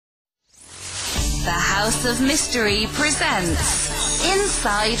House of Mystery presents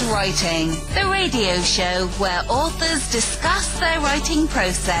Inside Writing, the radio show where authors discuss their writing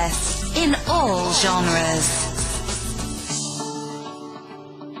process in all genres.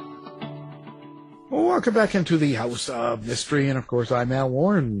 Well, welcome back into the House of Mystery, and of course I'm Al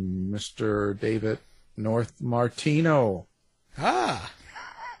Warren, Mr. David North Martino. Ah,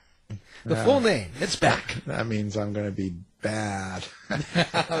 the full name, it's back. That means I'm going to be bad.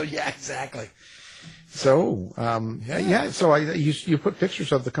 Oh, yeah, exactly. So, so you put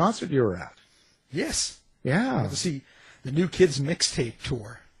pictures of the concert you were at. Yes. Yeah. To see the New Kids mixtape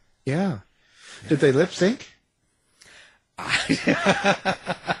tour. Yeah. Did they lip sync? That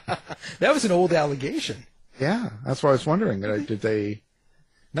was an old allegation. Yeah, that's what I was wondering. Did they?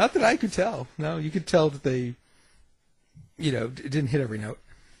 Not that I could tell. No, you could tell that they, it didn't hit every note.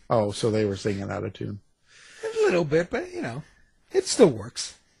 Oh, so they were singing out of tune. A little bit, but, it still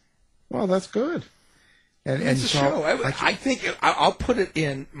works. Well, that's good. And it's a show. I think I'll put it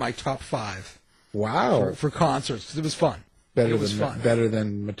in my top 5. Wow. For concerts, because it was fun. Better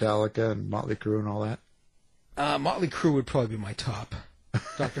than Metallica and Motley Crue and all that? Motley Crue would probably be my top.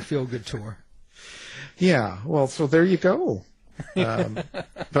 Dr. Feelgood tour. Yeah, well, so there you go.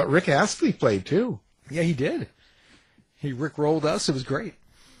 But Rick Astley played too. Yeah, he did. He Rick rolled us. It was great.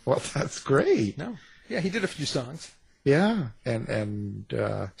 Well, that's great. No, yeah, he did a few songs. Yeah, and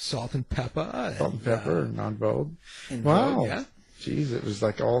Salt and Pepper. Salt and Pepper and On Vogue. Wow. Vogue, Yeah. Jeez, it was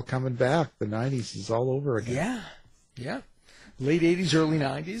like all coming back. The 90s is all over again. Yeah, yeah. Late 80s, early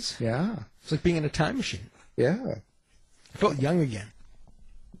 90s. Yeah. It's like being in a time machine. Yeah. I felt young again.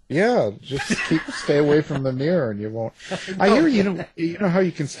 Yeah, just stay away from the mirror and you won't. I hear you know how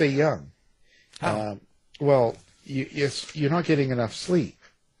you can stay young. How? Well, you're not getting enough sleep.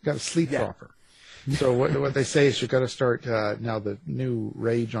 You got to sleep proper. So what they say is you got to start now. The new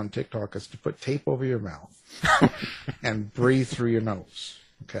rage on TikTok is to put tape over your mouth and breathe through your nose.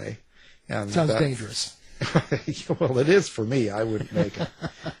 Okay, and sounds dangerous. Well, it is for me. I wouldn't make it.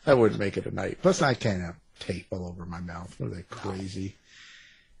 I wouldn't make it at night. Plus, I can't have tape all over my mouth. What are they crazy?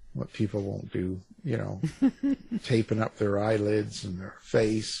 What people won't do, taping up their eyelids and their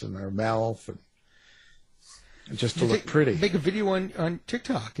face and their mouth and just to look pretty. Make a video on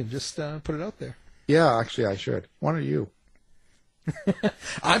TikTok and just put it out there. Yeah, actually, I should. Why don't you?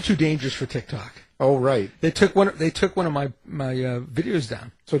 I'm too dangerous for TikTok. Oh, right. They took one of my videos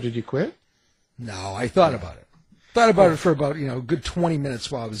down. So did you quit? No, I thought about it. Thought about it for about a good 20 minutes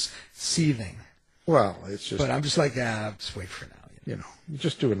while I was seething. Well, it's just. But I'm just like, just wait for now.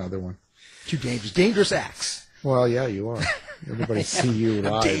 Just do another one. Too dangerous. Dangerous acts. Well, yeah, you are. Everybody see you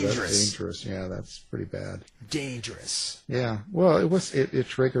live. Dangerous. That's dangerous. Yeah, that's pretty bad. Dangerous. Yeah. Well, it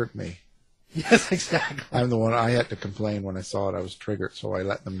triggered me. Yes, exactly. I'm the one. I had to complain when I saw it. I was triggered, so I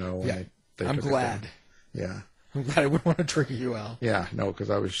let them know. Yeah. They I'm took glad. Yeah. I'm glad I wouldn't want to trigger you, Al. Yeah, no, because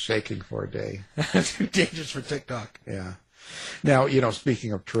I was shaking for a day. Too dangerous for TikTok. Yeah. Now,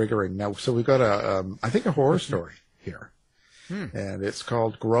 speaking of triggering, so we've got I think a horror story here. And it's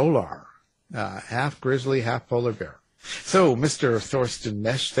called Grolar, half grizzly, half polar bear. So, Mr. Thorsten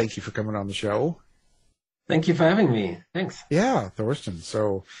Nesch, thank you for coming on the show. Thank you for having me. Thanks. Yeah, Thorsten.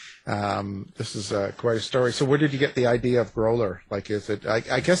 So, this is quite a story. So, where did you get the idea of Grolar? Like, is it?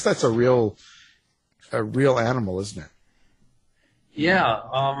 I guess that's a real animal, isn't it?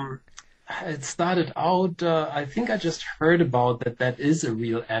 Yeah. It started out. I think I just heard about that is a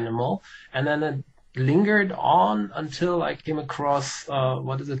real animal, and then it lingered on until I came across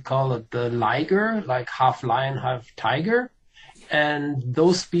what is it called? The liger, like half lion, half tiger. And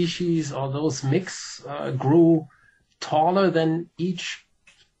those species or those mix grew taller than each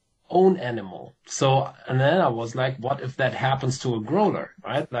own animal. So, and then I was like, what if that happens to a growler,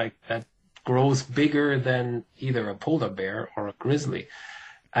 right? Like that grows bigger than either a polar bear or a grizzly.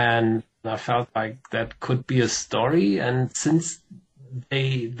 And I felt like that could be a story. And since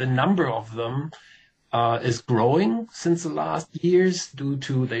the number of them is growing since the last years due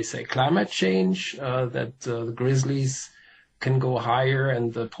to, they say, climate change, that the grizzlies can go higher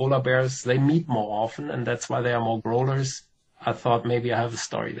and the polar bears, they meet more often, and that's why there are more growlers. I thought maybe I have a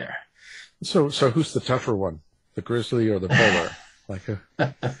story there. So who's the tougher one, the grizzly or the polar?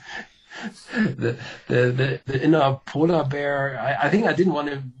 The inner polar bear. I think I didn't want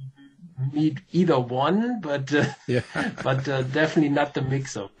to meet either one, but definitely not the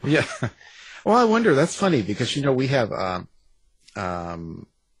mix of. Yeah. Well, I wonder. That's funny because we have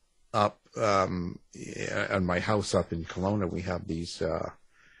up on my house up in Kelowna, we have these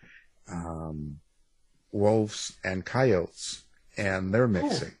wolves and coyotes, and they're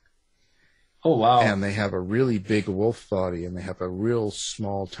mixing. Oh, wow. And they have a really big wolf body, and they have a real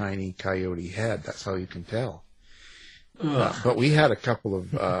small, tiny coyote head. That's how you can tell. But we had a couple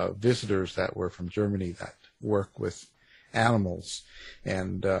of visitors that were from Germany that work with animals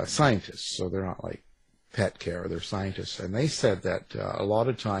and scientists, so they're not like pet care, they're scientists. And they said that a lot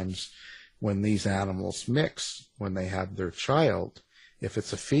of times when these animals mix, when they have their child, if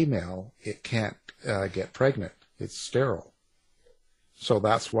it's a female, it can't get pregnant. It's sterile. So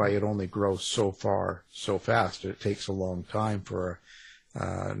that's why it only grows so far, so fast. It takes a long time for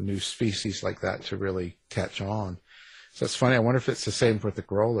a new species like that to really catch on. So it's funny. I wonder if it's the same with the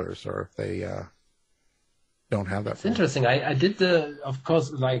growlers, or if they don't have that. It's interesting. I did, of course,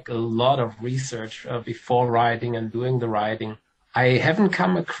 like a lot of research before writing and doing the writing. I haven't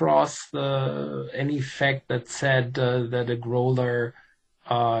come across any fact that said that a growler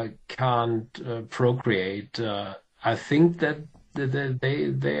can't procreate. I think that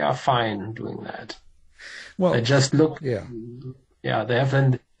they are fine doing that. Well, they just look. Yeah, they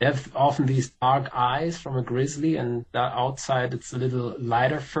have often these dark eyes from a grizzly, and outside it's a little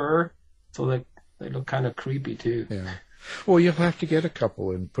lighter fur, so they look kind of creepy too. Yeah. Well, you'll have to get a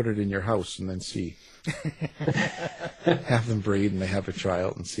couple and put it in your house and then see. Have them breed and they have a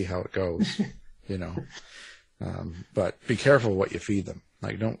child and see how it goes, you know. But be careful what you feed them.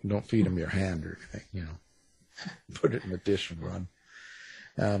 Like don't feed them your hand or anything, you know. Put it in a dish and run.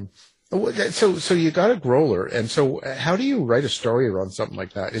 So you got a growler, and so how do you write a story around something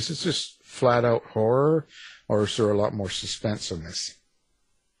like that? Is this just flat out horror, or is there a lot more suspense in this?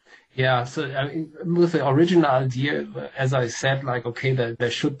 Yeah, so I mean, with the original idea, as I said, like, okay,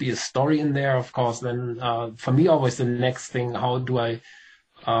 there should be a story in there, of course. Then for me, always the next thing, how do I,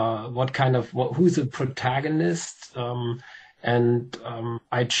 who's the protagonist? And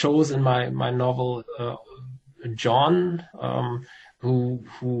I chose in my novel John,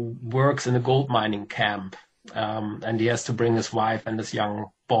 who works in a gold mining camp, and he has to bring his wife and his young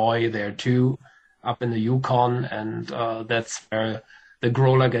boy there too, up in the Yukon, and that's where the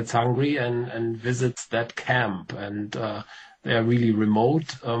growler gets hungry and visits that camp, and they're really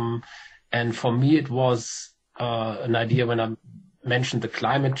remote. And for me, it was an idea when I mentioned the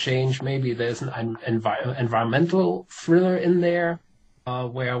climate change. Maybe there's an environmental thriller in there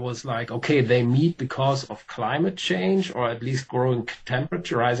where I was like, okay, they meet because of climate change, or at least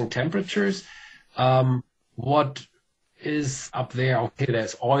rising temperatures. What is up there? Okay,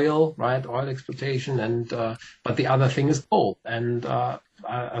 there's oil, right? Oil exploitation, and but the other thing is gold, and I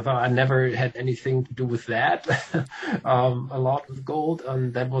thought I never had anything to do with that. A lot with gold,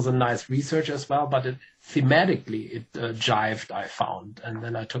 and that was a nice research as well. But thematically, it jived, I found, and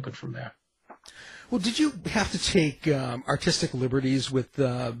then I took it from there. Well, did you have to take artistic liberties with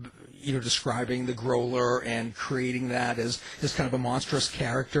describing the growler and creating that as kind of a monstrous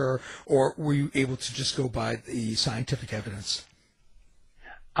character, or were you able to just go by the scientific evidence?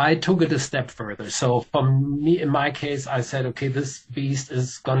 I took it a step further. So for me, in my case, I said, okay, this beast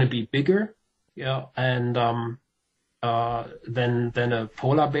is going to be bigger, and than a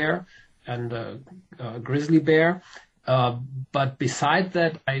polar bear and a grizzly bear. But beside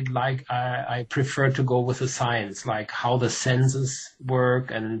that, I prefer to go with the science, like how the senses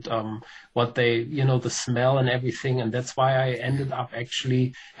work and what they, the smell and everything. And that's why I ended up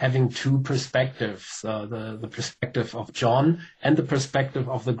actually having two perspectives, the perspective of John and the perspective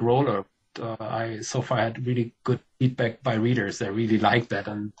of the growler. I so far had really good feedback by readers. They really liked that,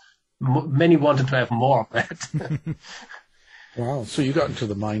 and many wanted to have more of that. Wow. So you got into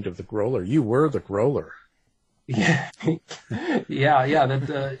the mind of the growler. You were the growler. Yeah. That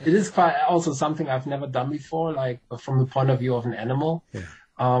it is quite also something I've never done before, like from the point of view of an animal. Yeah.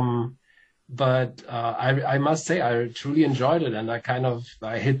 But I must say I truly enjoyed it, and I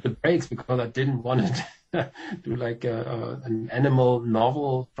hit the brakes because I didn't want to do like an animal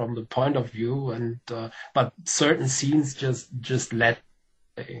novel from the point of view, and but certain scenes just let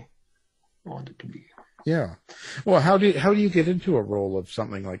they wanted to be. Yeah. Well, how do you get into a role of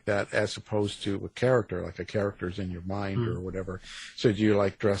something like that as opposed to a character, like a character's in your mind or whatever? So do you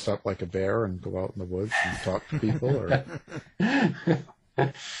like dress up like a bear and go out in the woods and talk to people, or?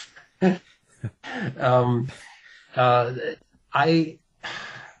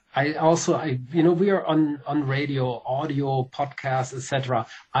 I also we are on radio, audio, podcasts, etc.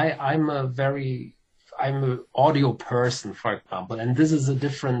 I'm an audio person, for example, and this is a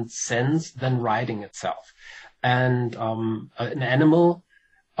different sense than writing itself. And an animal,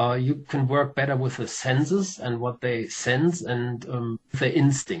 you can work better with the senses and what they sense and the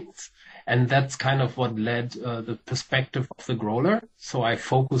instincts. And that's kind of what led the perspective of the growler. So I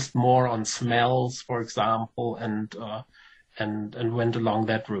focused more on smells, for example, and went along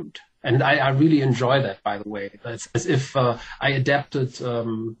that route. And I really enjoy that, by the way. It's as if I adapted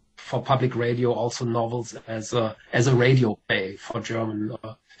for public radio also novels as a radio play for German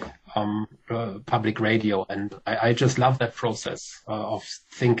public radio, and I just love that process of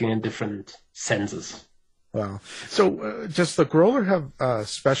thinking in different senses. Wow. So does the Grolar have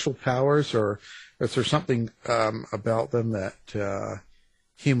special powers, or is there something about them that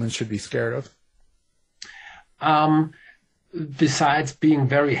humans should be scared of? Besides being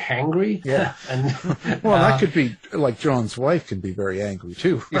very hangry. Yeah. And well, that could be like John's wife can be very angry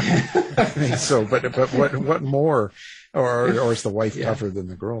too. I mean, so, but what more, or is the wife tougher than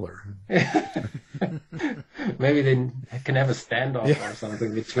the Grolar? Maybe they can have a standoff or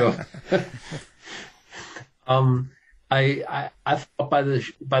something between. I thought by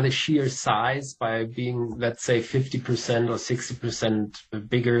the sheer size, by being, let's say, 50% or 60%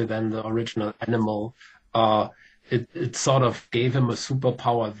 bigger than the original animal, it sort of gave him a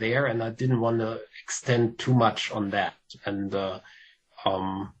superpower there, and I didn't want to extend too much on that. And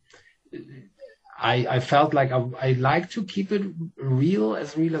I felt like I like to keep it real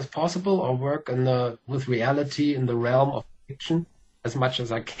as possible, or work with reality in the realm of fiction as much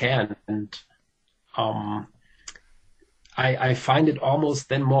as I can. And I find it almost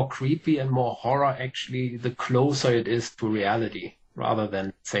then more creepy and more horror, actually, the closer it is to reality, rather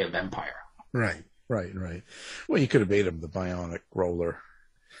than, say, a vampire. Right. Well, you could have made him the bionic Grolar.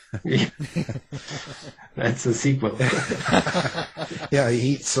 That's a sequel. Yeah,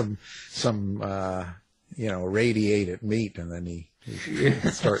 he eats some radiated meat, and then he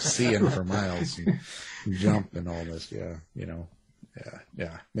starts seeing for miles and jump and all this. Yeah,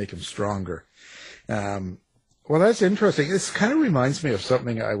 make him stronger. Well, that's interesting. This kind of reminds me of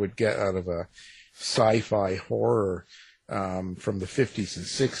something I would get out of a sci-fi horror from the 50s and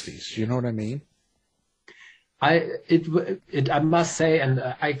 60s. You know what I mean? I must say, and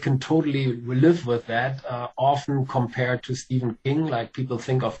I can totally live with that, often compared to Stephen King. Like, people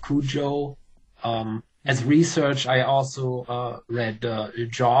think of Cujo. As research, I also read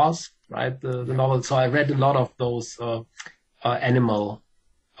Jaws, right, the novel. So I read a lot of those animal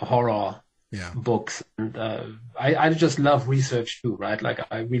horror books. And I just love research too, right? Like,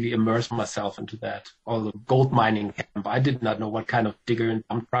 I really immerse myself into that. All the gold mining camp. I did not know what kind of digger and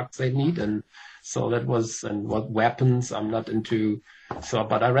dump trucks they need, and so that was, and what weapons I'm not into. So,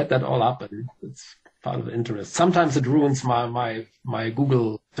 but I read that all up, and it's part of the interest. Sometimes it ruins my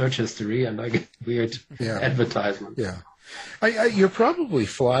Google search history, and I get weird advertisements. Yeah. You're probably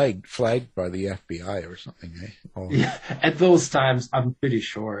flagged by the FBI or something, eh? Oh. Yeah, at those times, I'm pretty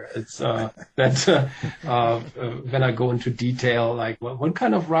sure it's that when I go into detail, like, what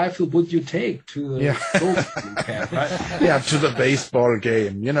kind of rifle would you take to the gold camp, right? Yeah, to the baseball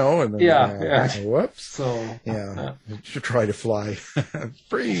game, and then, whoops. So you try to fly,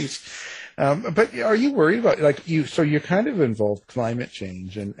 freeze. But are you worried about, so you're kind of involved climate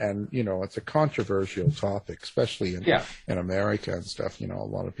change, and it's a controversial topic, especially in America and stuff. A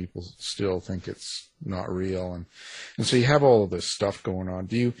lot of people still think it's not real, and so you have all of this stuff going on.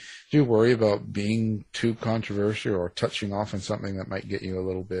 Do you worry about being too controversial or touching off on something that might get you a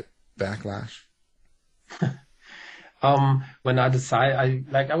little bit backlash? When I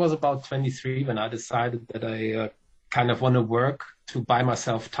decided, I was about 23 when I decided that I kind of want to work to buy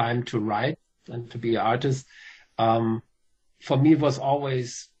myself time to write and to be an artist. For me, it was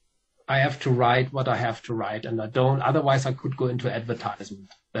always, I have to write what I have to write, and otherwise I could go into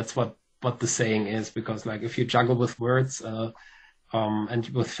advertisement. That's what the saying is, because, like, if you juggle with words and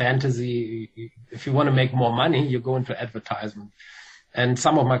with fantasy, if you want to make more money, you go into advertisement. And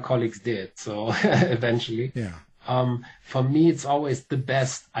some of my colleagues did, so eventually. Yeah. For me, it's always the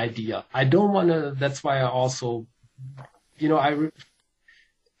best idea. I don't want to, that's why I also,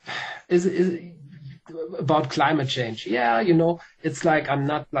 is about climate change. Yeah, it's like, I'm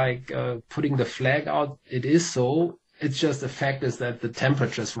not like putting the flag out. It is so. It's just the fact is that the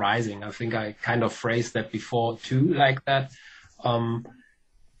temperature is rising. I think I kind of phrased that before too, like that. Does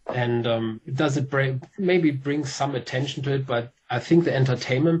it maybe bring some attention to it? But I think the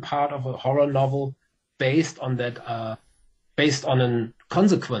entertainment part of a horror novel, based on that, based on a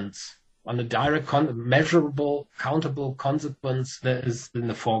consequence, on a direct, measurable, countable consequence, that is in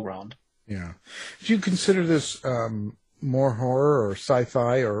the foreground. Yeah. Do you consider this more horror or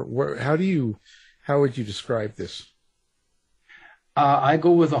sci-fi, or how would you describe this? I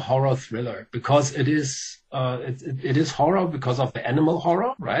go with a horror thriller, because it is it is horror because of the animal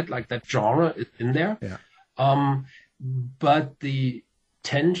horror, right? Like, that genre is in there. Yeah. But the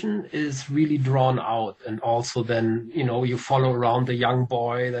tension is really drawn out. And also then, you follow around the young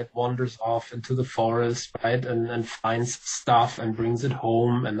boy that wanders off into the forest, right? And finds stuff and brings it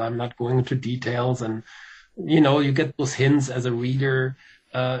home. And I'm not going into details. And, you get those hints as a reader.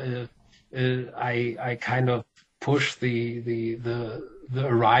 I kind of push the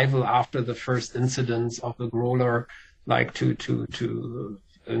arrival after the first incidents of the Grolar, like to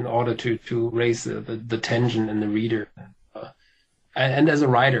in order to raise the tension in the reader, and as a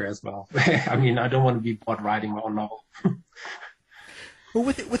writer as well. I mean, I don't want to be bored writing my own novel. Well,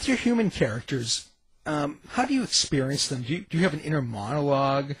 with your human characters, how do you experience them? Do you have an inner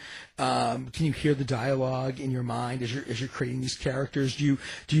monologue? Can you hear the dialogue in your mind as you're creating these characters? Do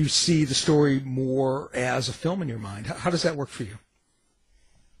you see the story more as a film in your mind? How does that work for you?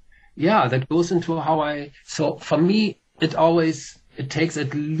 Yeah, that goes into so for me, it takes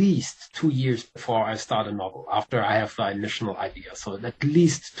at least 2 years before I start a novel, after I have the initial idea. So at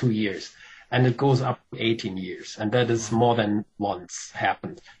least 2 years. And it goes up to 18 years. And that is more than once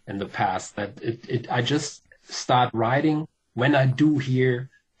happened in the past, that I just start writing when I do hear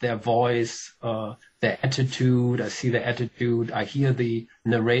their voice, their attitude. I see the attitude. I hear the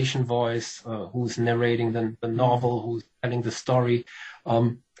narration voice, who's narrating the novel, who's telling the story.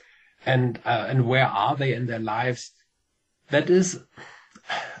 And where are they in their lives? That is,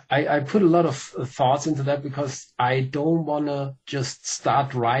 I put a lot of thoughts into that, because I don't want to just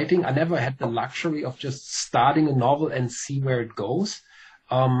start writing. I never had the luxury of just starting a novel and see where it goes.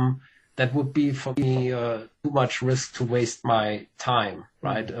 That would be for me too much risk to waste my time,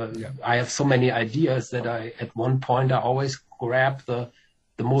 right? I have so many ideas that at one point I always grab the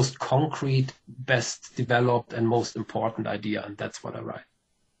most concrete, best developed, and most important idea, and that's what I write.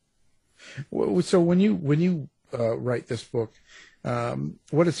 So when you write this book,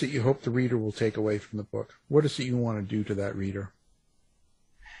 what is it you hope the reader will take away from the book? What is it you want to do to that reader?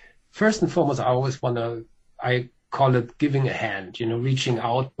 First and foremost, I call it giving a hand, reaching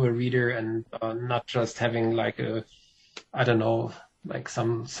out to a reader, and not just having like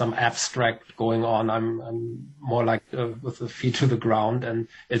some abstract going on. I'm more like with the feet to the ground, and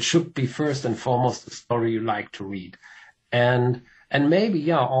it should be first and foremost a story you like to read. And maybe,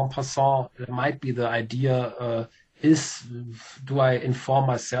 en passant, it might be the idea, do I inform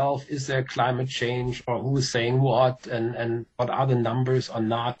myself? Is there climate change, or who is saying what, and what are the numbers or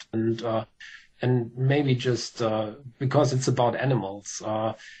not? And maybe just because it's about animals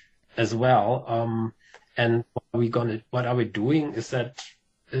as well. And what are we doing? Is that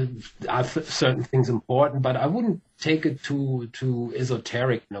are certain things important? But I wouldn't take it too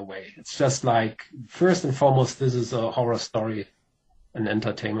esoteric in a way. It's just like, first and foremost, this is a horror story, an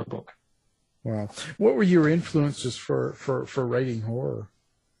entertainment book. Wow. What were your influences for writing horror?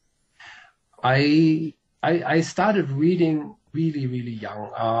 I started reading really, really young.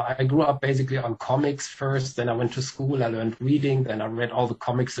 I grew up basically on comics first, then I went to school, I learned reading, then I read all the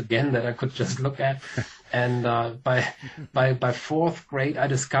comics again that I could just look at. And by fourth grade, I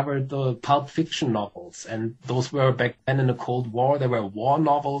discovered the Pulp Fiction novels. And those were, back then in the Cold War, they were war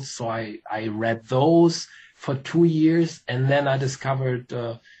novels. So I read those for 2 years. And then I discovered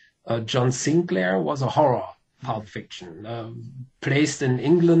John Sinclair was a horror Pulp Fiction, placed in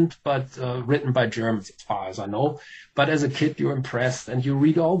England, but written by Germans, as far as I know. But as a kid, you're impressed, and you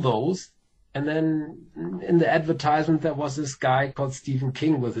read all those. And then in the advertisement, there was this guy called Stephen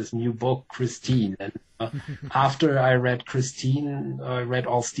King with his new book, Christine. And after I read Christine, I read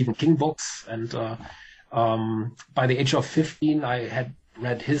all Stephen King books. And by the age of 15, I had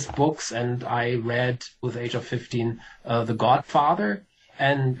read his books, and I read, with the age of 15, The Godfather.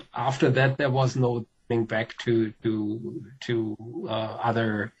 And after that, there was no back to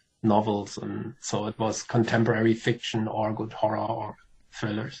other novels, and so it was contemporary fiction or good horror or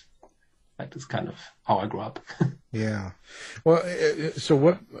thrillers. That is kind of how I grew up. Yeah. Well, so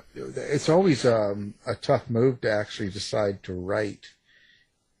what? It's always a tough move to actually decide to write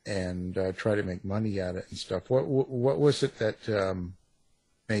and try to make money at it and stuff. What was it that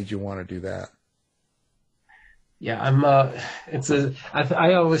made you want to do that? Yeah,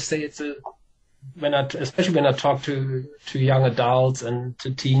 I always say it's a. Especially when I talk to young adults and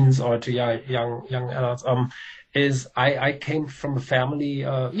to teens or to young adults, is I came from a family,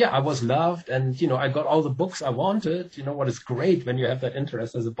 I was loved, and, I got all the books I wanted, what is great when you have that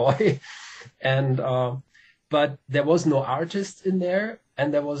interest as a boy. And, but there was no artist in there,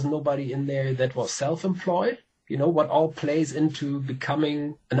 and there was nobody in there that was self-employed, what all plays into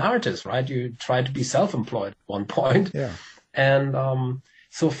becoming an artist, right? You try to be self-employed at one point. Yeah. And,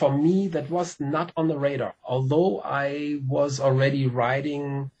 so for me, that was not on the radar. Although I was already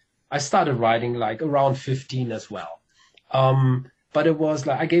writing, I started writing like around 15 as well. but it was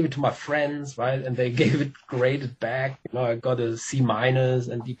like I gave it to my friends, right? And they gave it graded back. I got a C minus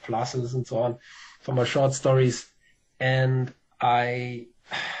and D pluses and so on for my short stories. And I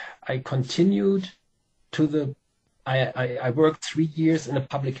continued to I worked 3 years in a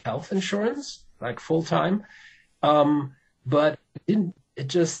public health insurance, like full time. But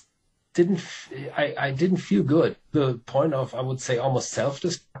I didn't feel good. The point of, I would say, almost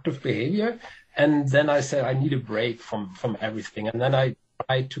self-destructive behavior. And then I said, I need a break from everything. And then I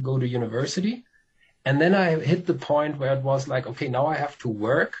tried to go to university. And then I hit the point where it was like, okay, now I have to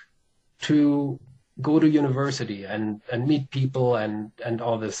work to go to university and meet people and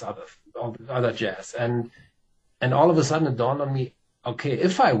all this other jazz. And all of a sudden it dawned on me, okay,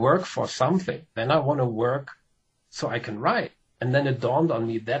 if I work for something, then I want to work so I can write. And then it dawned on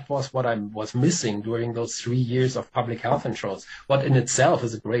me that was what I was missing during those 3 years of public health insurance. What in itself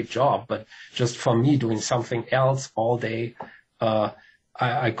is a great job, but just for me doing something else all day,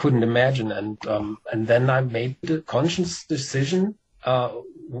 I couldn't imagine. And then I made the conscious decision,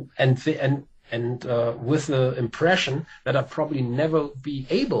 and with the impression that I'd probably never be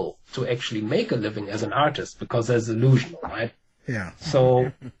able to actually make a living as an artist because there's illusion, right? Yeah.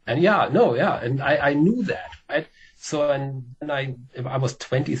 So, and and I knew that, right? So, and then I was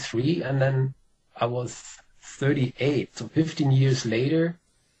 23 and then I was 38. So 15 years later,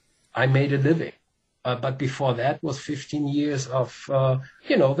 I made a living. But before that was 15 years of,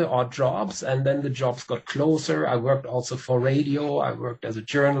 the odd jobs. And then the jobs got closer. I worked also for radio. I worked as a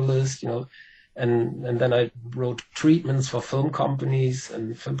journalist, and then I wrote treatments for film companies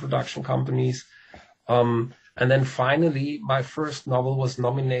and film production companies. And then finally, my first novel was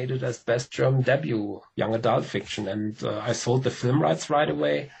nominated as Best German Debut, Young Adult Fiction. And I sold the film rights right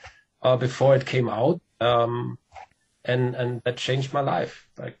away before it came out. And that changed my life.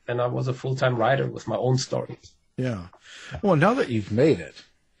 Like, then I was a full-time writer with my own stories. Yeah. Well, now that you've made it,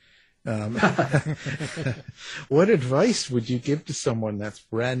 what advice would you give to someone that's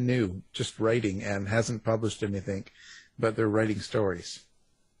brand new, just writing and hasn't published anything, but they're writing stories?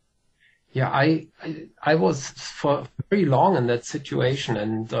 Yeah, I was for very long in that situation,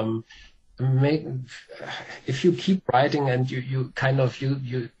 and if you keep writing and you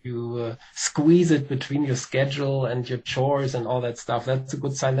squeeze it between your schedule and your chores and all that stuff, that's a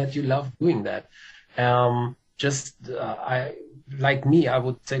good sign that you love doing that. Like me, I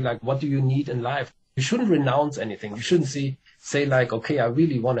would say, like, what do you need in life? You shouldn't renounce anything. You shouldn't say like, okay, I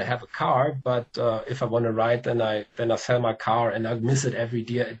really want to have a car, but if I want to write, then I sell my car and I miss it every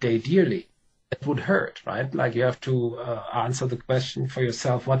day dearly. It would hurt, right? Like, you have to answer the question for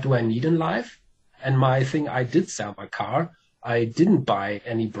yourself, what do I need in life? And my thing, I did sell my car. I didn't buy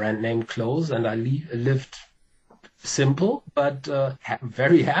any brand name clothes, and I lived simple, but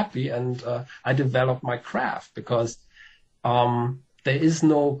very happy. And I developed my craft because there is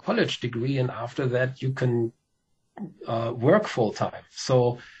no college degree, and after that you can work full time.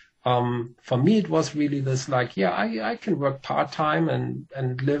 So for me, it was really this, like, yeah, I can work part time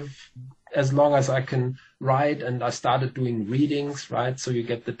and live as long as I can write. And I started doing readings, right? So you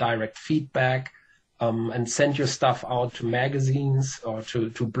get the direct feedback, and send your stuff out to magazines or to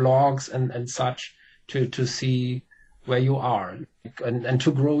blogs and such to see where you are, and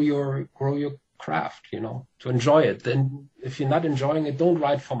to grow your craft, to enjoy it. Then if you're not enjoying it, don't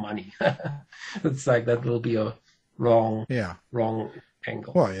write for money. It's like, that will be a wrong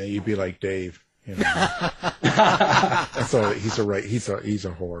angle. Well, yeah, you'd be like Dave. So he's a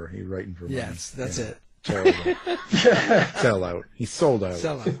whore. He's writing for money. Yes, that's it. Terrible. Sell out. He sold out.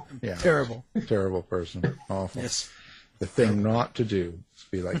 Sell out. Yeah. Terrible person. Awful. Yes. The thing not to do is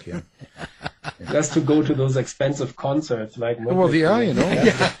be like him. Just to go to those expensive concerts, like. Well,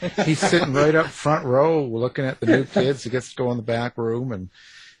 yeah, he's sitting right up front row, looking at the new kids. He gets to go in the back room and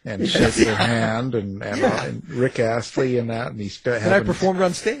shake their hand, and Rick Astley and that, and I performed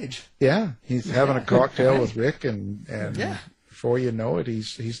on stage. Yeah, he's having a cocktail with Rick, and before you know it,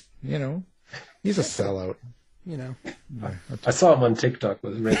 he's he's a sellout. I saw him on TikTok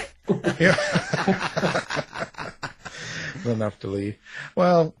with Rick. Yeah. Enough to leave.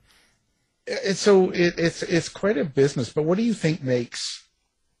 Well, it's quite a business. But what do you think makes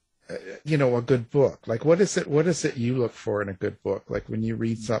a good book? Like, what is it you look for in a good book? Like, when you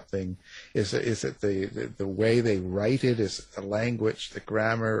read something, is it the way they write it? Is it the language, the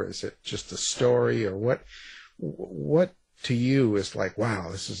grammar? Is it just the story? Or what to you is like, wow,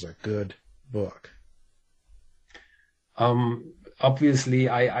 this is a good book? Obviously,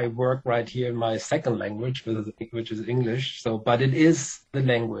 I work right here in my second language, which is English. So, but it is the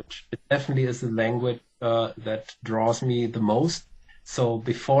language. It definitely is the language that draws me the most. So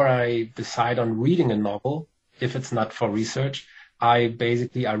before I decide on reading a novel, if it's not for research, I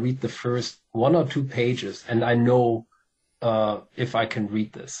read the first 1 or 2 pages and I know if I can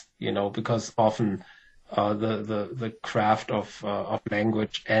read this, because often the craft of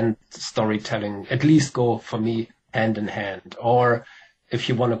language and storytelling at least go for me hand in hand. Or if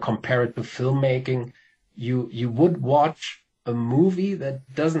you want to compare it to filmmaking, you would watch a movie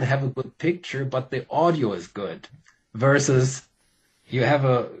that doesn't have a good picture, but the audio is good, versus you have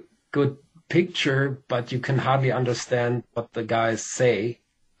a good picture, but you can hardly understand what the guys say.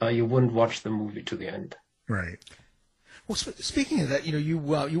 You wouldn't watch the movie to the end. Right. Well, speaking of that, you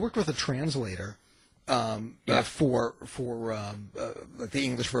worked with a translator for like the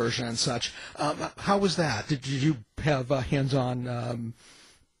English version and such. How was that? Did you have hands-on,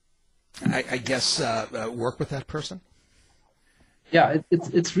 I guess, work with that person? Yeah,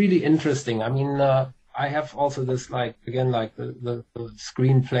 it's really interesting. I mean, I have also this the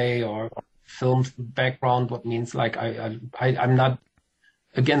screenplay or films background, what means I'm not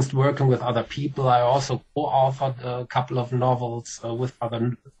against working with other people. I also co-authored a couple of novels with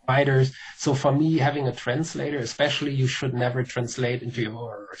other writers. So for me, having a translator, especially, you should never translate into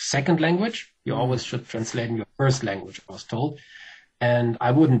your second language. You always should translate in your first language, I was told. And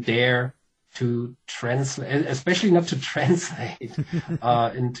I wouldn't dare to translate, especially not to translate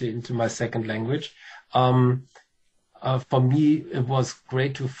into my second language. For me, it was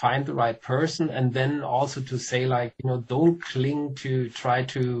great to find the right person, and then also to say, don't cling to try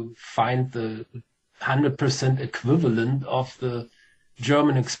to find the 100% equivalent of the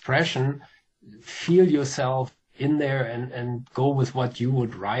German expression. Feel yourself in there and go with what you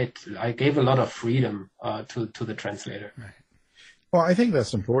would write. I gave a lot of freedom to the translator. Right. Well, I think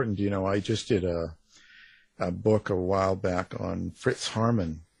that's important. I just did a book a while back on Fritz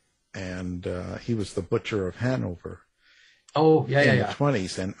Harman, and he was the Butcher of Hanover. Oh, yeah, in the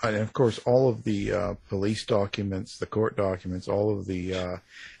 20s. And of course, all of the police documents, the court documents, all of the,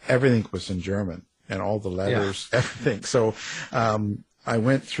 everything was in German, and all the letters, everything. So I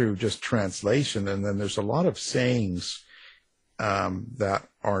went through just translation, and then there's a lot of sayings that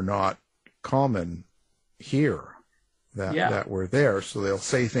are not common here that were there. So they'll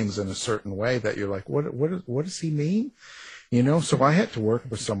say things in a certain way that you're like, what does he mean? So I had to work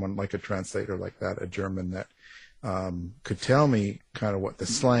with someone like a translator like that, a German that could tell me kind of what the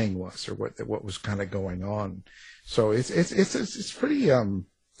slang was or what was kind of going on. So it's pretty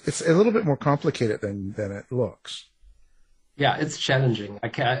it's a little bit more complicated than it looks. Yeah, it's challenging.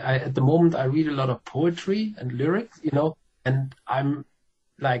 I at the moment I read a lot of poetry and lyrics, and I'm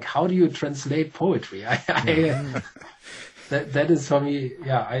like, how do you translate poetry? That is for me.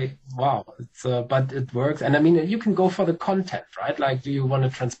 Yeah, It's but it works, and I mean you can go for the content, right? Like, do you want to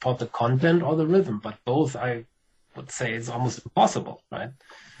transport the content or the rhythm? But both, I would say, it's almost impossible, right?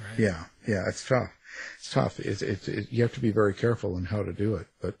 Yeah, it's tough. You have to be very careful in how to do it,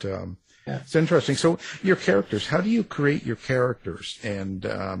 but it's interesting. So your characters, how do you create your characters? And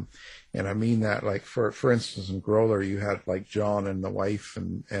I mean that, like, for instance, in Grolar, you had like John and the wife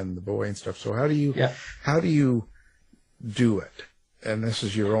and the boy and stuff. So how do you do it? And this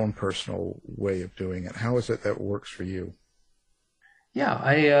is your own personal way of doing it. How is it that works for you?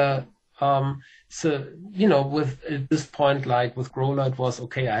 Yeah, so, with at this point, like with Grolar, it was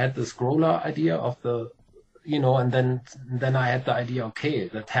okay. I had this Grolar idea of the, and then I had the idea, okay,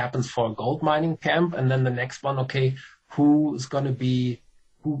 that happens for a gold mining camp. And then the next one, okay, who's going to be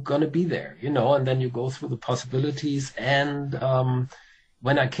there, and then you go through the possibilities. And,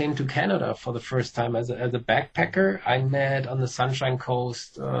 when I came to Canada for the first time as a backpacker, I met on the Sunshine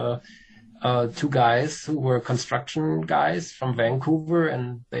Coast, 2 guys who were construction guys from Vancouver,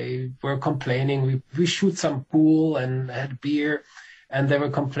 and they were complaining. We shoot some pool and had beer, and they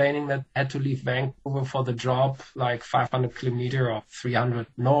were complaining that they had to leave Vancouver for the job, like 500 kilometer or 300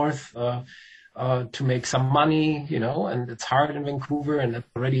 north, to make some money, and it's hard in Vancouver, and it's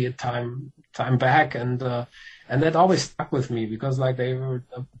already a time back, and that always stuck with me, because like they were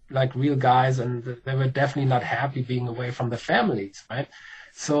like real guys, and they were definitely not happy being away from the families, right?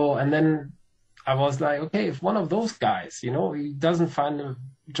 So, and then I was like, okay, if one of those guys, he doesn't find a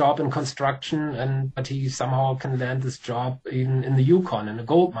job in construction, but he somehow can land this job in the Yukon in a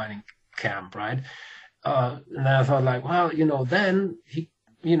gold mining camp, right? And then I thought, like, well, then he,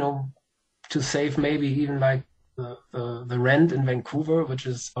 to save maybe even like the rent in Vancouver, which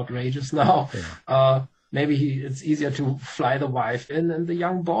is outrageous now. Yeah. Maybe it's easier to fly the wife in and the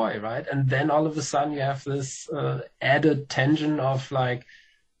young boy, right? And then all of a sudden you have this added tension of like,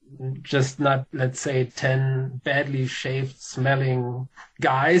 just not, let's say, 10 badly shaved smelling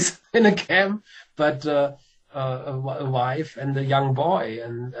guys in a camp, but a wife and a young boy,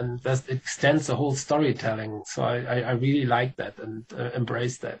 and that extends the whole storytelling. So I really like that and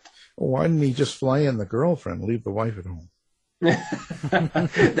embrace that. Well, why didn't he just fly in the girlfriend, leave the wife at home?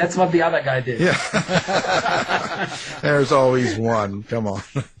 That's what the other guy did. Yeah. There's always one. Come on.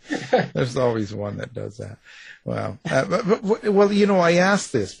 There's always one that does that. Wow. Well, you know, I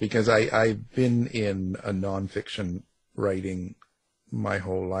asked this because I've been in a nonfiction writing my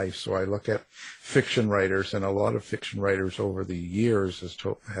whole life. So I look at fiction writers, and a lot of fiction writers over the years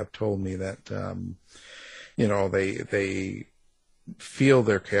have told me that, you know, they feel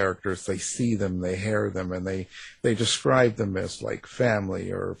their characters, they see them, they hear them, and they describe them as like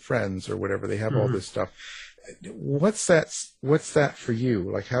family or friends or whatever. They have all this stuff. What's that for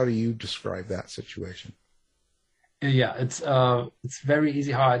you? Like, how do you describe that situation? Yeah, it's very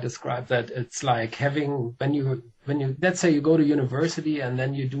easy how I describe that. It's like having when you let's say you go to university and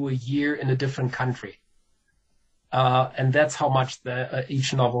then you do a year in a different country, and that's how much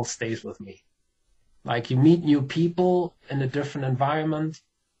each novel stays with me. Like, you meet new people in a different environment.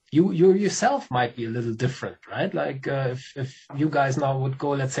 You yourself might be a little different, right? Like if you guys now would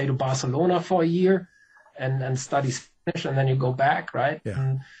go, let's say, to Barcelona for a year and study Spanish, and then you go back, right? Yeah.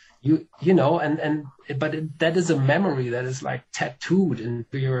 And you know, that is a memory that is like tattooed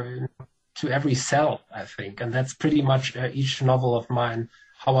to every cell, I think, and that's pretty much each novel of mine.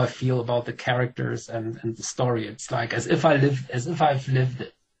 How I feel about the characters and the story. It's like as if I've lived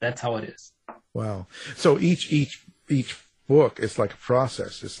it. That's how it is. Wow. So each book is like a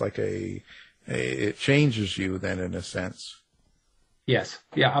process. It's like it changes you then, in a sense. Yes.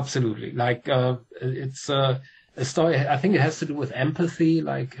 Yeah, absolutely. Like, it's a story. I think it has to do with empathy.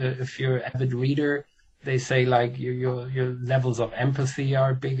 Like, if you're an avid reader, they say like your levels of empathy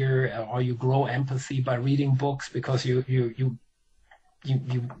are bigger, or you grow empathy by reading books because you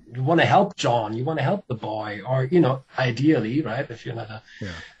want to help John, you want to help the boy, or, you know, ideally, right? If you're not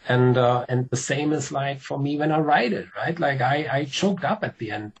and the same is like for me when I write it, right? Like I choked up at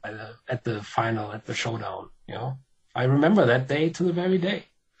the end, at the showdown, you know. I remember that day to the very day.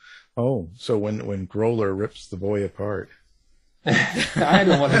 Oh, so when Grolar rips the boy apart. I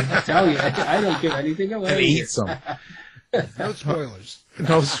don't want to tell you. I don't give anything away. And eats them. No spoilers.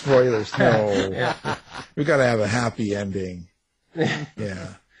 No spoilers. No. We got to have a happy ending.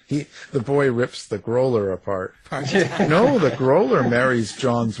 Yeah. The boy rips the Grolar apart. No, the Grolar marries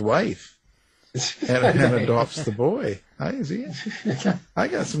John's wife and adopts the boy. I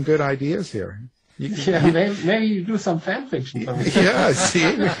got some good ideas here. Maybe you do some fan fiction for me. Yeah,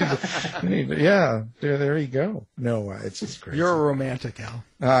 see? There you go. No, it's just crazy. You're a romantic, Al.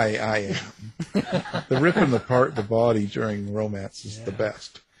 I am. The ripping apart the body during romance is the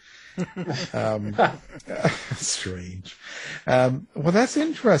best. Strange. Well, that's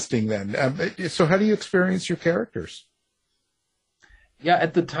interesting then. So how do you experience your characters? Yeah,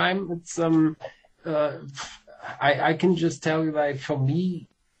 at the time, it's I can just tell you, like, for me,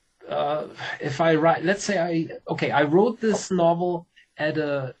 if I write, let's say I wrote this novel at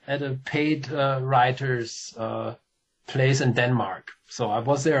a paid writer's place in Denmark. So I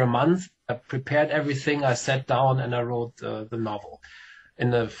was there a month. I prepared everything. I sat down and I wrote the novel in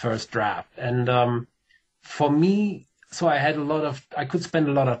the first draft. And for me, so I could spend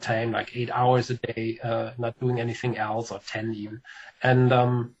a lot of time, like 8 hours a day, not doing anything else, or 10 even. And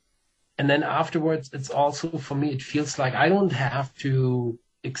then afterwards, it's also, for me, it feels like I don't have to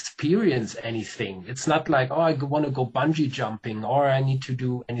experience anything. It's not like, I want to go bungee jumping, or I need to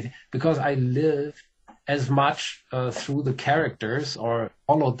do anything, because I live as much through the characters, or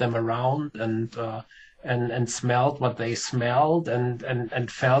followed them around and smelled what they smelled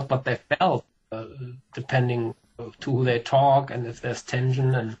and felt what they felt, depending to who they talk and if there's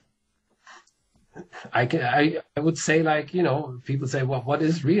tension. And I would say, like, you know, people say, well, what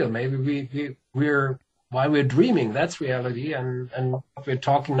is real? Maybe we're while we're dreaming, that's reality, and what we're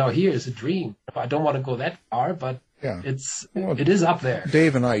talking now here is a dream. I don't want to go that far, but it is up there.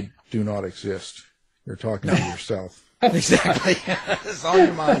 Dave and I do not exist. You're talking to yourself. Exactly. It's on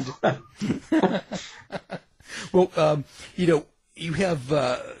your mind. Well, you know, you have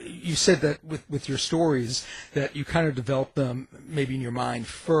you said that with your stories that you kind of develop them maybe in your mind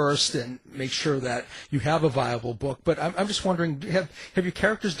first and make sure that you have a viable book. But I'm just wondering, have your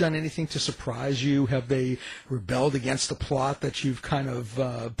characters done anything to surprise you? Have they rebelled against the plot that you've kind of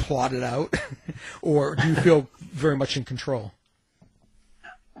plotted out, or do you feel very much in control?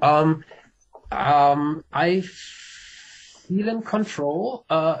 I feel in control,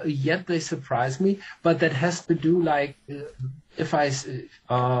 yet they surprise me. But that has to do, like, if I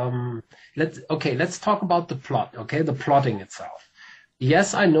let's talk about the plot. Okay, the plotting itself.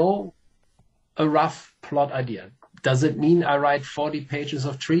 Yes, I know a rough plot idea. Does it mean I write 40 pages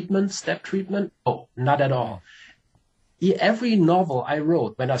of treatment, step treatment? Oh, not at all. Every novel I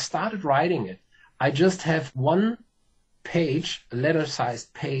wrote, when I started writing it, I just have one page, a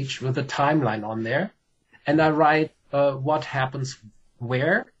letter-sized page with a timeline on there, and I write what happens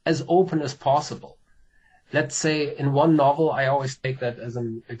where as open as possible. Let's say in one novel, I always take that as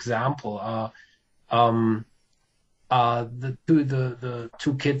an example. The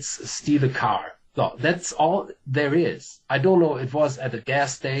two kids steal a car. So that's all there is. I don't know, it was at a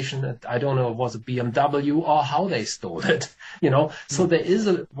gas station. I don't know, it was a BMW or how they stole it, So there is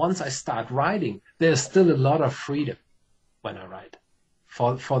once I start writing, there's still a lot of freedom when I write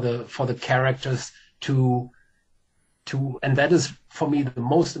for the characters to, and that is for me the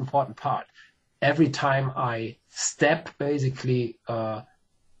most important part. Every time I step basically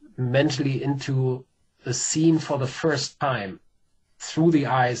mentally into a scene for the first time through the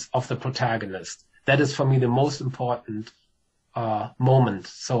eyes of the protagonist, that is for me the most important moment.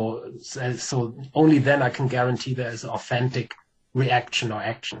 So only then I can guarantee there is authentic reaction or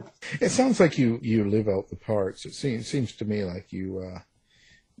action. It sounds like you live out the parts. It seems to me like you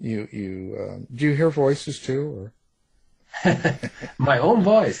do you hear voices too, or my own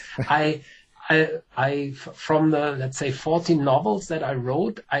voice? I from the, let's say, 14 novels that I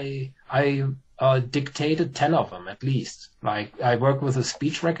wrote, I dictated 10 of them at least. Like, I work with a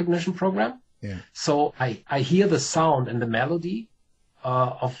speech recognition program. Yeah. So I hear the sound and the melody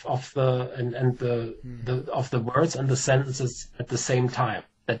of the words and the sentences at the same time.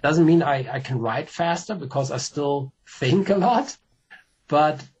 That doesn't mean I can write faster, because I still think a lot,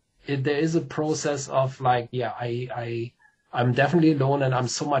 but there is a process of like, I'm definitely alone, and I'm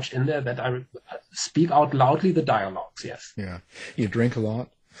so much in there that I speak out loudly the dialogues. Yes. Yeah. You drink a lot?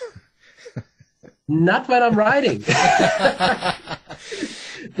 Not when I'm writing.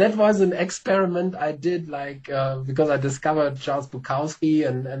 That was an experiment I did, because I discovered Charles Bukowski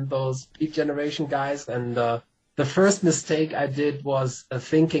and those Beat Generation guys. And the first mistake I did was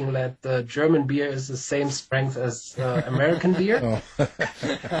thinking that German beer is the same strength as American beer,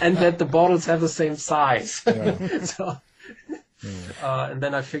 and that the bottles have the same size. Yeah. And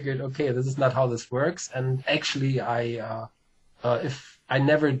then I figured, okay, this is not how this works. And actually, if I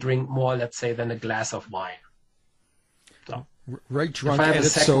never drink more, let's say, than a glass of wine. So, right, drunk and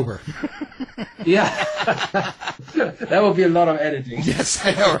sober. Yeah, that would be a lot of editing. Yes,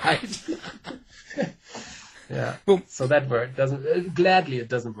 I know, right? Yeah. Well, so that word doesn't. Gladly, it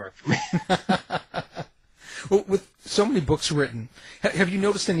doesn't work for me. Well, with so many books written, have you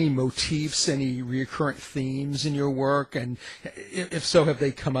noticed any motifs, any recurrent themes in your work? And if so, have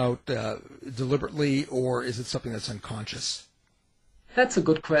they come out deliberately, or is it something that's unconscious? That's a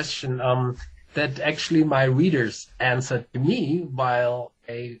good question. That actually my readers answered to me while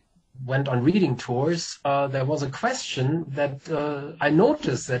I went on reading tours. There was a question that I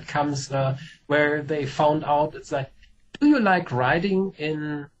noticed that comes where they found out, it's like, do you like writing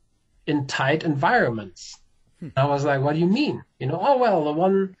in tight environments? I was like, what do you mean? The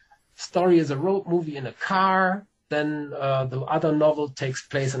one story is a road movie in a car. Then the other novel takes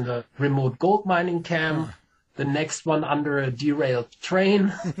place in the remote gold mining camp. The next one under a derailed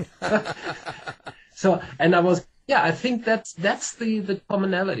train. So, and I think that's the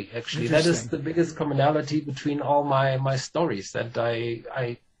commonality, actually. That is the biggest commonality between all my stories, that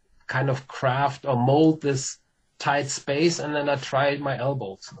I kind of craft or mold this tight space, and then I try my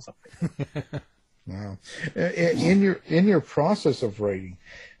elbows or something. Wow. In your process of writing,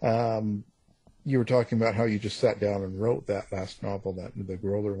 you were talking about how you just sat down and wrote that last novel, the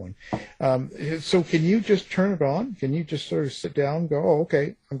Grolar one. So can you just turn it on? Can you just sort of sit down and go, oh,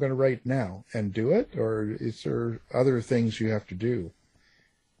 okay, I'm going to write now, and do it? Or is there other things you have to do?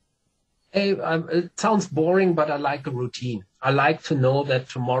 Hey, it sounds boring, but I like a routine. I like to know that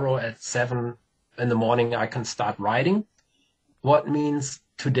tomorrow at 7 in the morning I can start writing. What means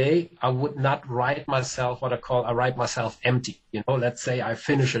today I would not write myself I write myself empty. Let's say I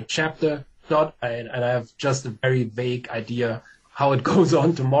finish a chapter, and I have just a very vague idea how it goes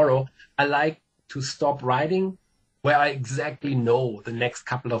on tomorrow. I like to stop writing where I exactly know the next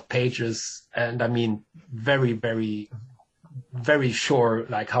couple of pages, and I mean very, very, very sure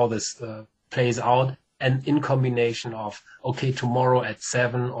like how this plays out, and in combination of, okay, tomorrow at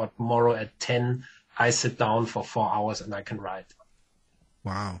 7 or tomorrow at 10, I sit down for 4 hours and I can write.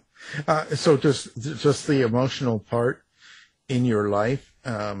 Wow. So does the emotional part in your life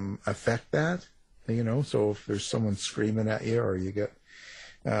affect that? So if there's someone screaming at you, or you get,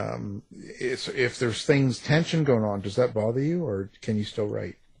 if there's tension going on, does that bother you, or can you still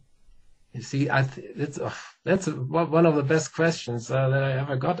write? You see, that's one of the best questions that I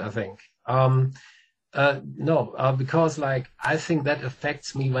ever got, I think. No, because like I think that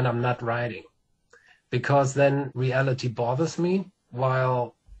affects me when I'm not writing, because then reality bothers me.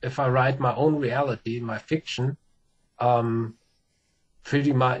 While if I write my own reality, my fiction,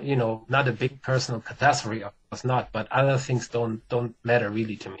 pretty much, not a big personal catastrophe, of course not, but other things don't matter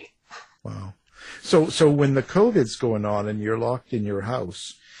really to me. Wow. So when the COVID's going on and you're locked in your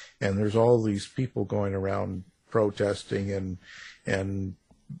house, and there's all these people going around protesting and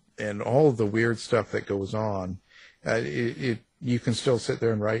all the weird stuff that goes on, you can still sit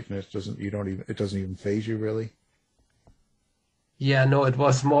there and write, and it doesn't even faze you really. Yeah, no, it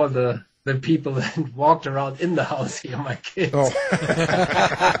was more the people that walked around in the house here, my kids. Oh.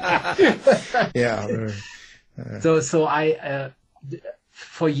 Yeah. So I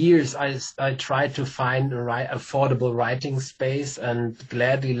for years I tried to find affordable writing space, and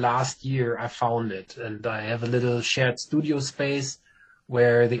gladly last year I found it, and I have a little shared studio space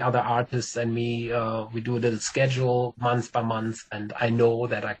where the other artists and me, we do a little schedule month by month, and I know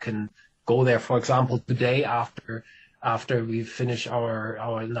that I can go there. For example, today after we finish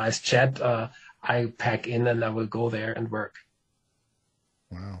our nice chat, I pack in and I will go there and work.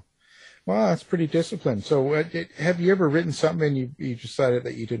 Wow. Wow, that's pretty disciplined. So have you ever written something and you decided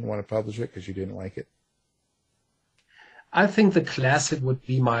that you didn't want to publish it because you didn't like it? I think the classic would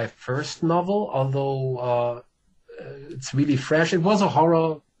be my first novel, although it's really fresh. It was a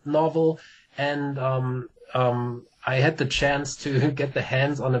horror novel, and I had the chance to get the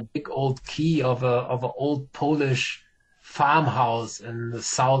hands on a big old key of an old Polish farmhouse in the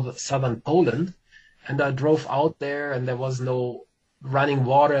southern Poland, and I drove out there, and there was no running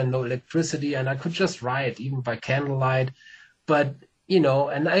water and no electricity, and I could just write even by candlelight. But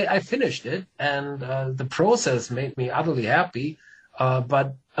and I finished it, and the process made me utterly happy.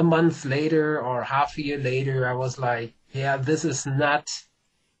 But a month later or half a year later, I was like, yeah, this is not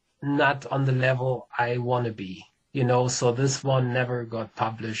on the level I want to be, so this one never got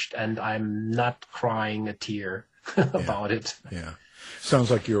published, and I'm not crying a tear about it. Yeah.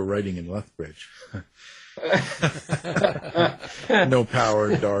 Sounds like you were writing in Lethbridge. No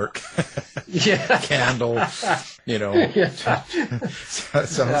power, dark. Yeah. Candle, Yeah.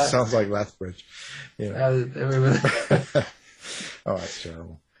 sounds like Lethbridge. Oh, that's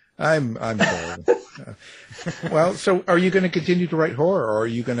terrible. I'm terrible. Well, so are you going to continue to write horror, or are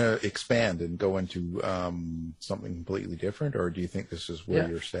you going to expand and go into something completely different, or do you think this is where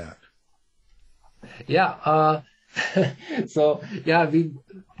you're at? Yeah. So yeah, we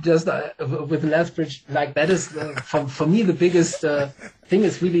just with Lethbridge, like that is for me the biggest thing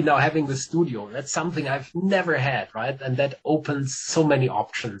is really now having the studio. That's something I've never had, right? And that opens so many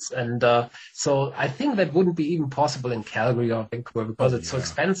options. And so I think that wouldn't be even possible in Calgary or Vancouver because it's so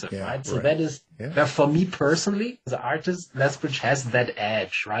expensive, right? So that is where for me personally, as an artist, Lethbridge has that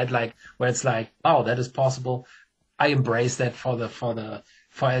edge, right? Like where it's like, wow, that is possible. I embrace that for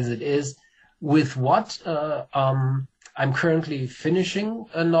as it is. With what I'm currently finishing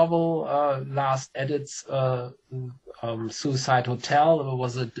a novel, last edits, Suicide Hotel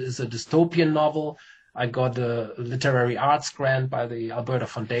is a dystopian novel. I got a literary arts grant by the Alberta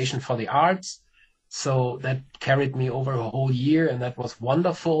Foundation for the Arts, so that carried me over a whole year, and that was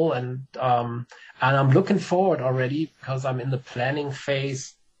wonderful. And I'm looking forward already because I'm in the planning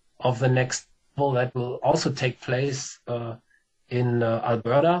phase of the next novel that will also take place in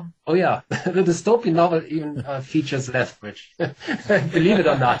Alberta. Oh yeah, the dystopian novel even features Lethbridge. Believe it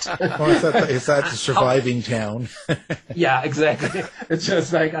or not. Well, is that the surviving town? Yeah, exactly. It's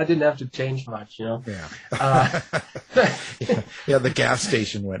just like I didn't have to change much, Yeah. Yeah, the gas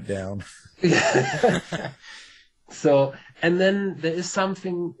station went down. Yeah. So, and then there is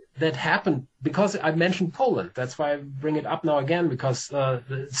something that happened because I mentioned Poland. That's why I bring it up now again, because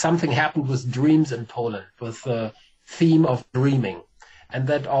something happened with dreams in Poland, with theme of dreaming, and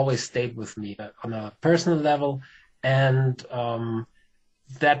that always stayed with me on a personal level. And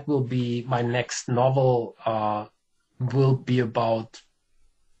that will be my next novel, will be about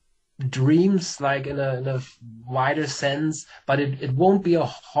dreams, like in a wider sense, but it won't be a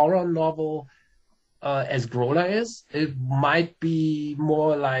horror novel as Grolar is. It might be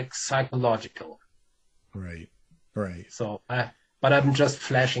more like psychological. Right. So but I'm just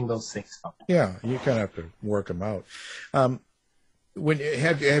flashing those things up. Yeah, you kind of have to work them out. Have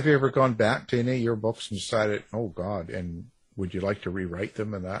you ever gone back to any of your books and decided, oh God, and would you like to rewrite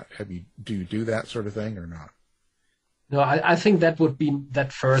them? And that do you do that sort of thing or not? No, I think that would be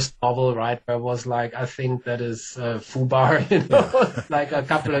that first novel, right? Where I was like, I think that is FUBAR, like a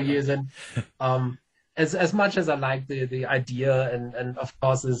couple of years. And as much as I like the idea, and of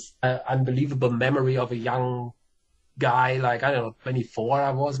course this unbelievable memory of a young guy, like, I don't know, 24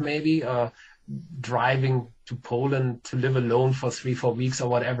 I was maybe, driving to Poland to live alone for 3-4 weeks or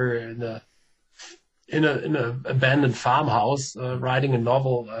whatever in a abandoned farmhouse, writing a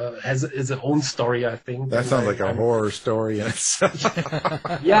novel, is its own story, I think. That sounds like a horror story in itself.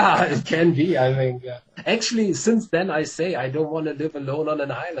 Yeah, it can be, I think. Yeah. Actually, since then I say I don't want to live alone on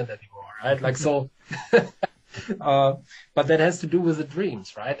an island anymore, right? Like, so, but that has to do with the dreams,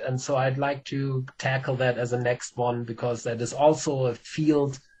 right? And so I'd like to tackle that as a next one, because that is also a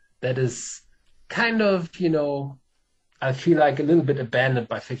field that is kind of, I feel like a little bit abandoned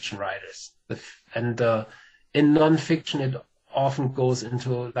by fiction writers. And in nonfiction, it often goes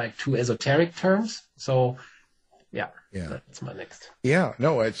into like too esoteric terms. So, yeah, that's my next. Yeah,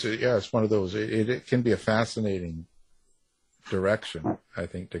 no, it's one of those. It can be a fascinating direction, I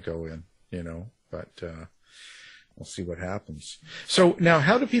think, to go in, but we'll see what happens. So now,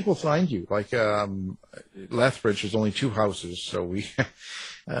 how do people find you? Like, Lethbridge, there's only 2 houses, so we.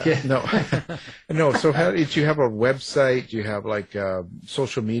 No. So, how did you have a website? Do you have like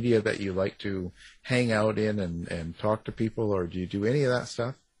social media that you like to hang out in and talk to people, or do you do any of that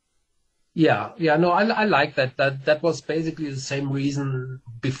stuff? Yeah. No, I like that. That was basically the same reason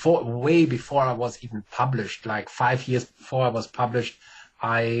way before I was even published. Like 5 years before I was published,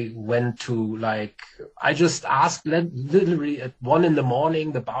 I went to I just asked literally at 1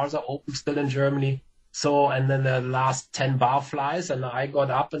 a.m. The bars are open still in Germany. So, and then the last 10 barflies, and I got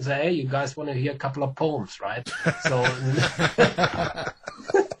up and said, hey, you guys want to hear a couple of poems, right? So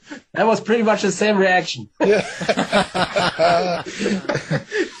that was pretty much the same reaction. Yeah.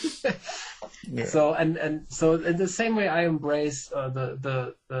 So, and so in the same way I embrace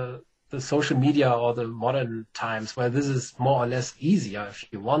the social media or the modern times, where this is more or less easier if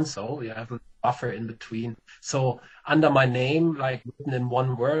you want so. You have a buffer in between. So under my name, like written in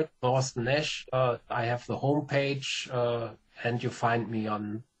one word, Thorsten Nesch, I have the homepage, and you find me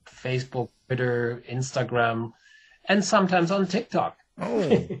on Facebook, Twitter, Instagram, and sometimes on TikTok.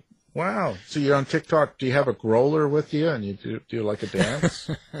 Oh, wow. So you're on TikTok. Do you have a Grolar with you, and you do like a dance?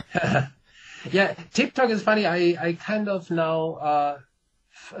 Yeah, TikTok is funny. I kind of now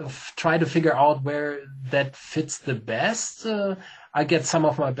try to figure out where that fits the best. I get some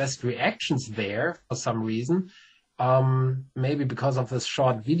of my best reactions there for some reason. Maybe because of this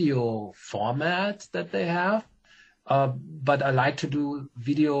short video format that they have. But I like to do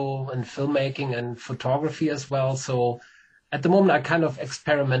video and filmmaking and photography as well. So at the moment, I kind of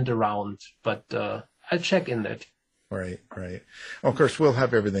experiment around, but I check in there. Right. Well, of course, we'll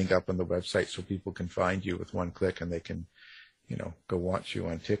have everything up on the website so people can find you with one click, and they can, go watch you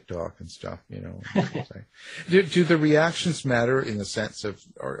on TikTok and stuff, Do the reactions matter in the sense of,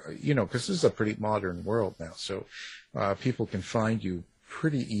 because this is a pretty modern world now, so people can find you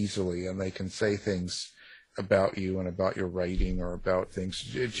pretty easily, and they can say things about you and about your writing or about things.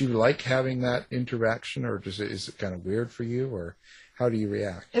 Do you like having that interaction, or is it kind of weird for you, or how do you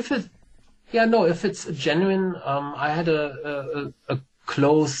react? If it's genuine, I had a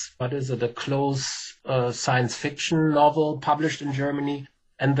close science fiction novel published in Germany,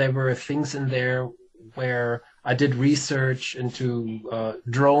 and there were things in there where I did research into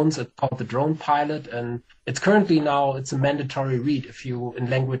drones. It's called The Drone Pilot, and it's a mandatory read in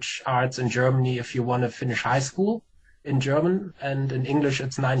language arts in Germany if you want to finish high school in German, and in English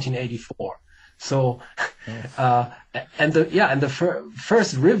it's 1984. So, and the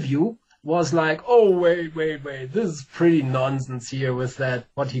first review was like, oh, wait, this is pretty nonsense here with that,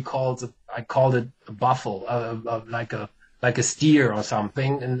 what he calls, I called it a buffle, like a steer or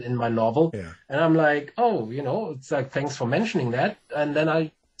something in my novel. Yeah. And I'm like, oh, it's like, thanks for mentioning that. And then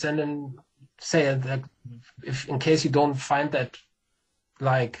I send and say that if in case you don't find that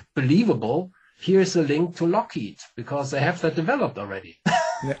like believable, here's a link to Lockheed, because they have that developed already.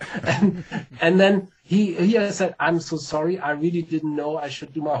 Yeah. and then he said, I'm so sorry, I really didn't know, I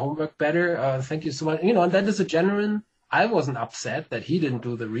should do my homework better. Thank you so much. And that is a genuine, I wasn't upset that he didn't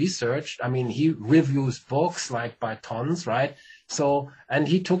do the research. I mean, he reviews books like by tons, right? So, and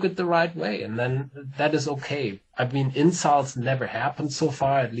he took it the right way, and then that is okay. I mean, insults never happened so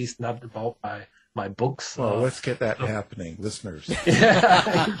far, at least not about my books. Well, let's get that happening, listeners.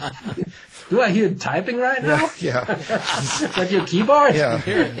 Do I hear typing right now? Yeah. With your keyboard? Yeah.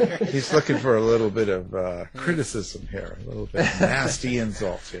 He's looking for a little bit of criticism here, a little bit of nasty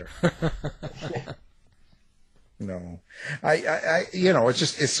insults here. No,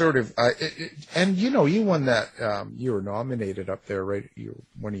 it's sort of, and you won that, you were nominated up there, right?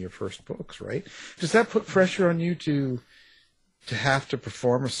 One of your first books, right? Does that put pressure on you to have to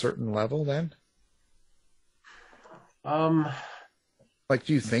perform a certain level then? Like,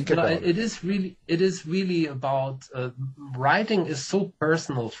 do you think You know, about it? it is really about writing is so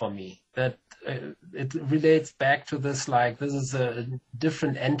personal for me that it relates back to this, like, this is a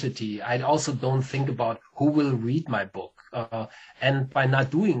different entity. I also don't think about who will read my book. And by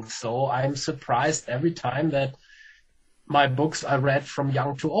not doing so, I'm surprised every time that my books are read from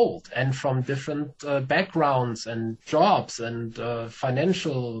young to old and from different backgrounds and jobs and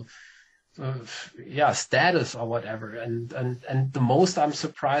financial status or whatever. And the most I'm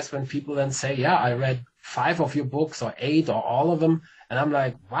surprised when people then say, yeah, I read 5 of your books or 8 or all of them. And I'm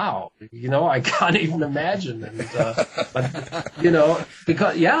like, wow, you know, I can't even imagine. And, but, you know,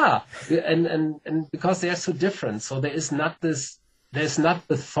 because, and because they're so different. So there's not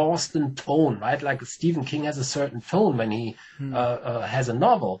the Thorsten tone, right? Like Stephen King has a certain tone when he has a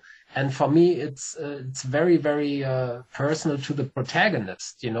novel. And for me, it's very, very personal to the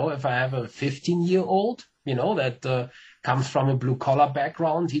protagonist. You know, if I have a 15-year-old, you know, that comes from a blue-collar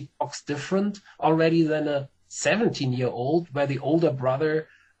background, he talks different already than a 17-year-old, where the older brother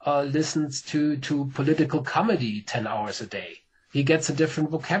listens to political comedy 10 hours a day. He gets a different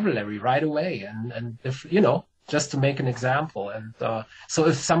vocabulary right away, and you know, just to make an example. And so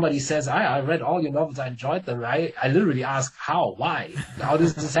if somebody says, I read all your novels, I enjoyed them, I literally ask, how, why, how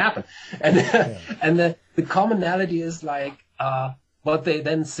does this happen? And and the commonality is like, what they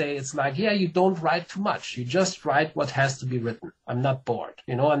then say, it's like, yeah, you don't write too much. You just write what has to be written. I'm not bored,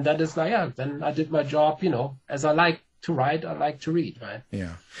 you know, and that is like, yeah, then I did my job, you know, as I like to write, I like to read, right?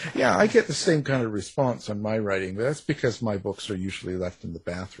 Yeah. Yeah, I get the same kind of response on my writing, but that's because my books are usually left in the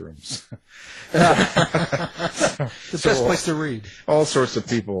bathrooms. The best place to read. All sorts of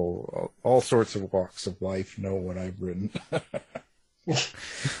people, all sorts of walks of life know what I've written.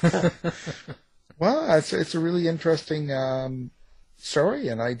 Well, it's a really interesting story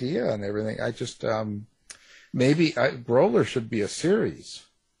and idea and everything. I just, maybe Grolar should be a series.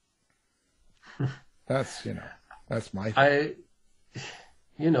 That's, you know. That's my thing.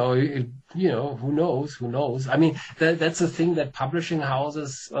 You know, who knows? I mean, that's the thing that publishing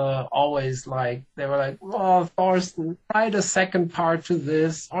houses always like. They were like, oh, Thorsten, write a second part to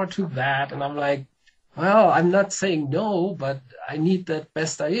this or to that. And I'm like, well, I'm not saying no, but I need that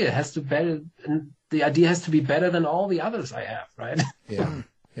best idea. It has to better, and the idea has to be better than all the others I have, right? Yeah,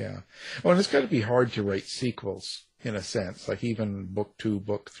 yeah. Well, and it's got to be hard to write sequels, in a sense, like even book 2,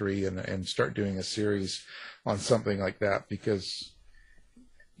 book 3, and start doing a series on something like that, because,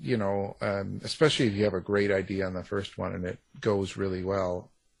 you know, especially if you have a great idea on the first one and it goes really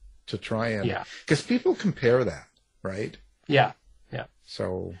well, to try and, because people compare that, right? Yeah.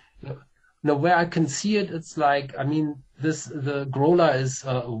 So. No, where I can see it, it's like, I mean, the Grolar is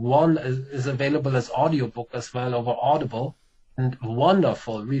available as audiobook as well over Audible, and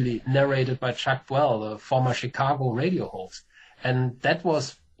wonderful, really narrated by Chuck Well, the former Chicago radio host. And that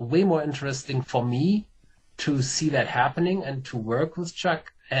was way more interesting for me to see that happening and to work with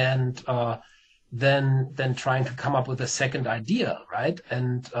Chuck, and then trying to come up with a second idea, right?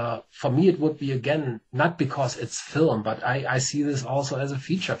 And for me, it would be, again, not because it's film, but I see this also as a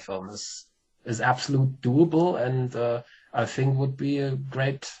feature film. This is absolute doable, and I think would be a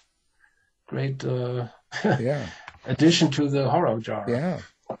great addition to the horror genre. Yeah.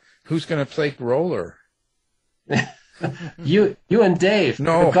 Who's going to play Grolar? You and Dave.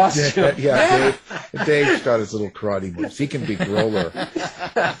 No, Dave's got his little karate moves. He can be Grolar.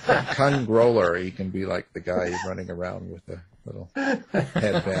 Kung Grolar. He can be like the guy running around with the little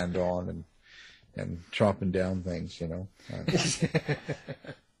headband on and chopping down things, you know.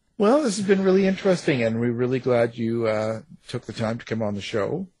 Well, this has been really interesting, and we're really glad you took the time to come on the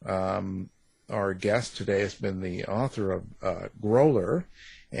show. Our guest today has been the author of Grolar,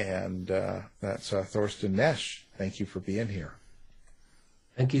 and that's Thorsten Nesch. Thank you for being here.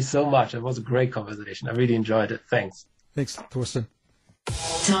 Thank you so much. It was a great conversation. I really enjoyed it. Thanks. Thanks, Thorsten.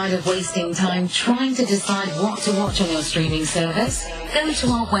 Tired of wasting time trying to decide what to watch on your streaming service? Go to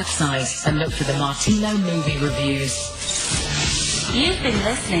our website and look for the Martino movie reviews. You've been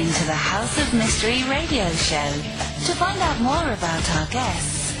listening to the House of Mystery radio show. To find out more about our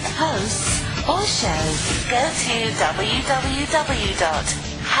guests, hosts, or shows, go to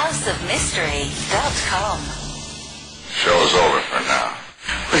www.houseofmystery.com. Show's over for now.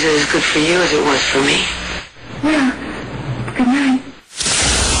 Was it as good for you as it was for me? Well, good night.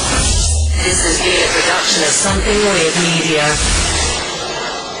 This has been a production of Something Weird Media.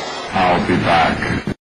 I'll be back.